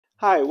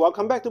Hi,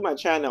 welcome back to my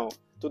channel.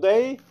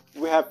 Today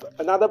we have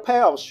another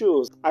pair of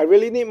shoes. I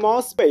really need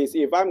more space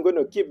if I'm going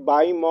to keep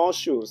buying more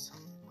shoes.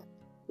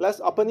 Let's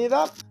open it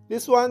up.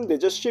 This one they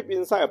just ship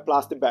inside a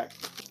plastic bag.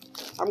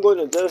 I'm going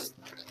to just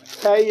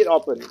tear it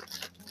open.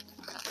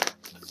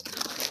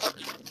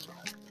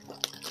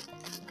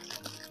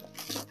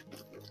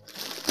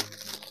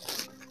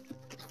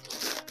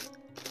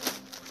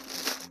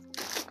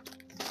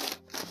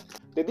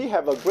 They did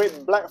have a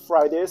great Black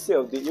Friday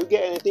sale. Did you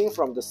get anything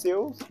from the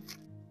sale?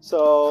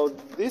 So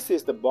this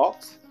is the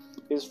box.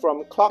 It's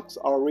from Clark's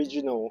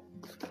Original.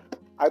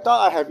 I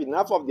thought I have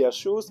enough of their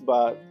shoes,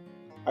 but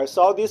I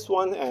saw this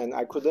one and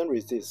I couldn't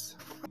resist.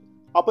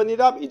 Open it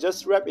up, it's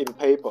just wrapped in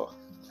paper.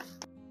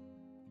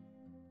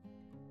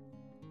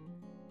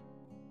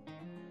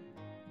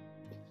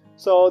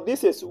 So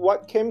this is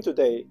what came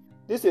today.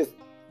 This is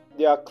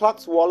their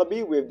Clark's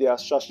Wallabee with their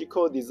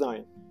Sashiko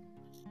design.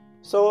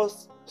 So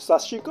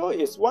Sashiko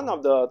is one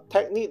of the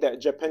techniques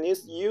that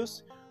Japanese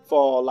use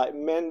for like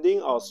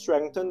mending or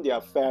strengthen their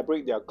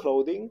fabric, their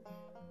clothing.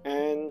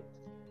 And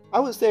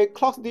I would say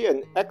Clark's did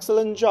an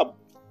excellent job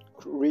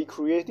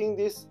recreating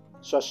these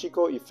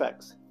Sashiko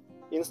effects.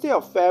 Instead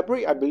of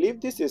fabric, I believe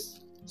this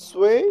is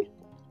suede.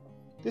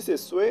 This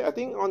is suede. I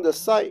think on the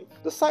side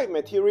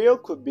material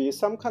could be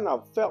some kind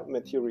of felt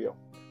material.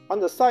 On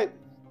the side,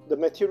 the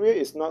material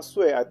is not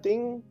suede. I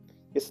think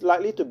it's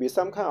likely to be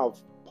some kind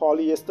of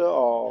polyester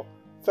or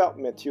felt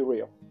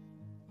material.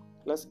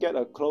 Let's get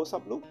a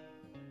close-up look.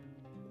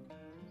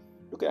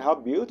 Look at how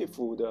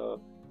beautiful the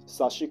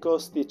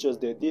Sashiko stitches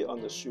they did on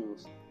the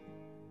shoes.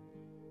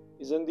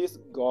 Isn't this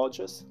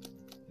gorgeous?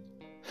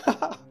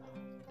 The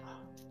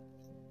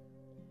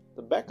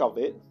back of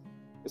it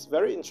is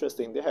very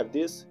interesting. They have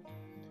this,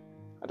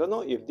 I don't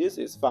know if this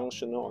is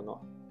functional or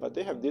not, but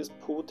they have this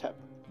pull tab.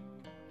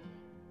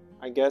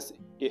 I guess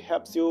it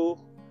helps you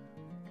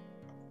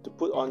to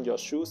put on your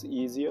shoes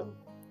easier.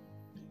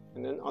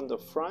 And then on the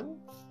front,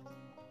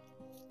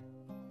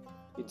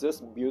 it's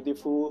just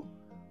beautiful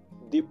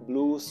deep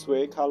blue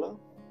suede color.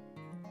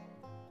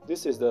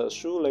 This is the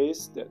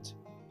shoelace that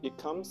it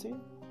comes in.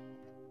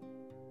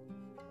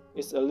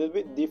 It's a little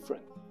bit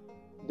different.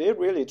 They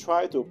really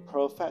try to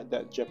perfect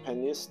that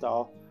Japanese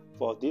style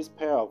for this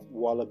pair of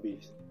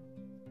Wallabees.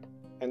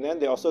 And then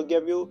they also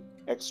give you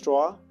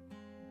extra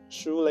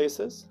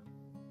shoelaces.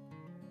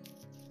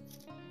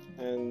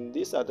 And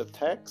these are the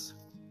tags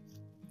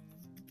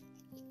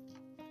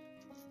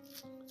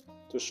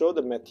to show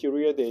the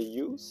material they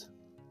use.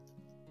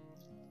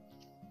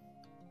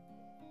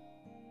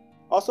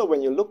 Also,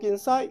 when you look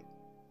inside,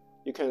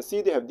 you can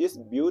see they have this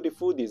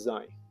beautiful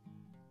design.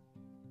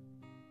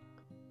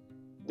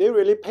 They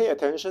really pay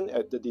attention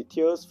at the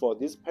details for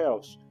this pair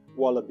of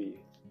Wallabee.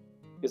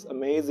 It's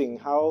amazing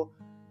how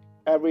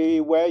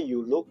everywhere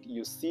you look,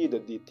 you see the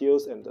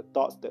details and the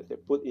thoughts that they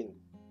put in.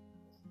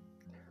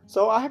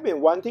 So I have been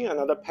wanting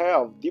another pair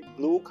of deep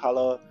blue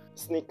color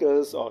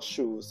sneakers or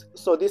shoes.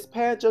 So this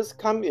pair just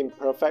come in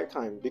perfect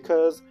time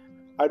because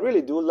I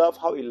really do love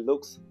how it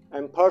looks.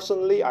 And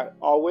personally, I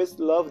always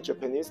love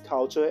Japanese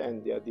culture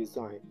and their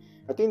design.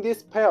 I think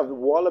this pair of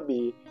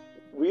Wallabee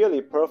really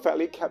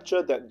perfectly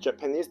captured that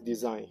Japanese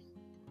design.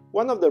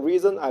 One of the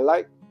reasons I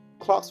like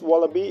Clark's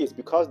Wallabee is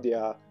because they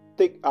are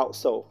thick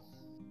outsole.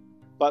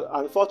 But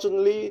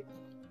unfortunately,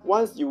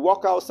 once you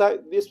walk outside,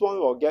 this one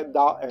will get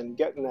dark and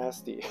get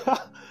nasty.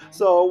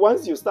 So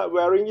once you start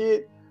wearing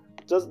it,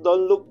 just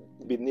don't look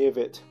beneath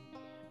it.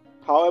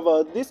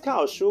 However, this kind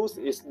of shoes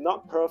is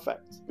not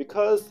perfect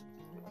because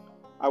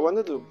I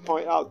wanted to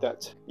point out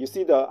that you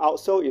see the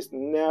outsole is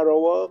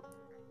narrower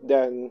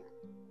than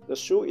the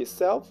shoe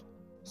itself.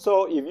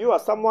 So if you are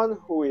someone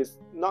who is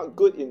not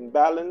good in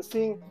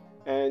balancing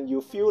and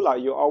you feel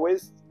like you're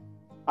always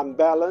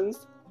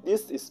unbalanced,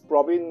 this is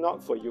probably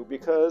not for you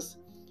because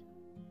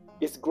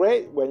it's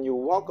great when you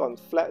walk on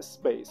flat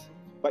space.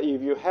 But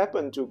if you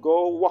happen to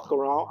go walk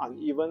around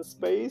uneven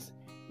space,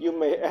 you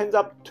may end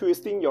up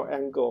twisting your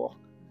ankle.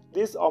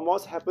 This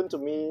almost happened to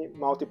me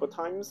multiple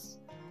times,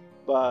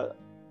 but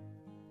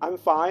I'm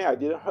fine. I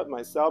didn't hurt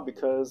myself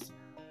because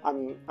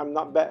I'm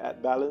not bad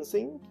at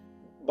balancing.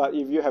 But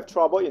if you have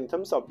trouble in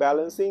terms of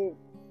balancing,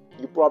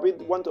 you probably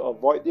want to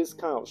avoid this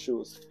kind of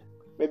shoes.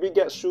 Maybe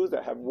get shoes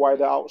that have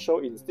wider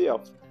outsole instead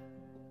of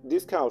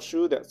this kind of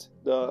shoe that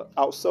the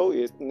outsole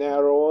is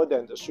narrower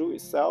than the shoe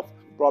itself.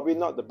 Probably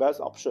not the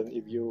best option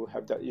if you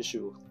have that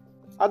issue.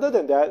 Other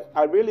than that,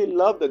 I really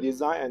love the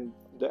design and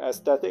the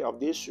aesthetic of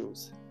these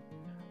shoes.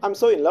 I'm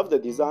so in love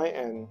with the design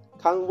and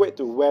can't wait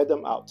to wear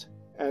them out.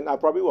 And I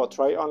probably will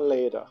try it on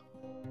later.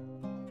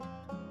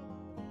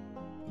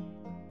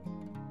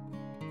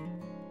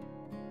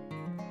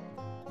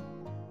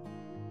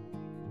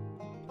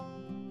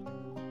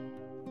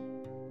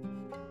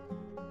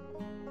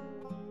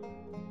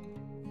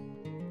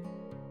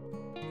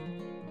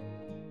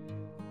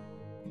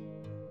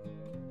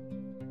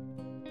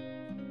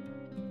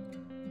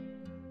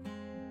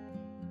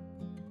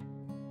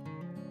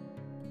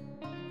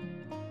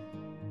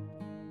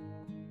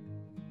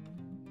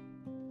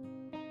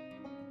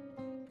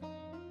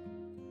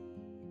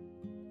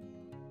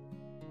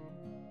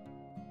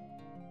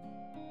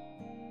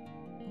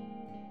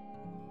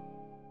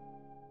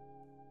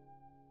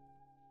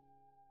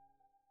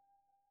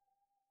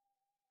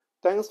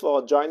 Thanks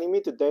for joining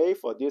me today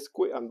for this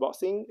quick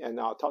unboxing, and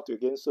I'll talk to you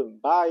again soon.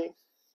 Bye!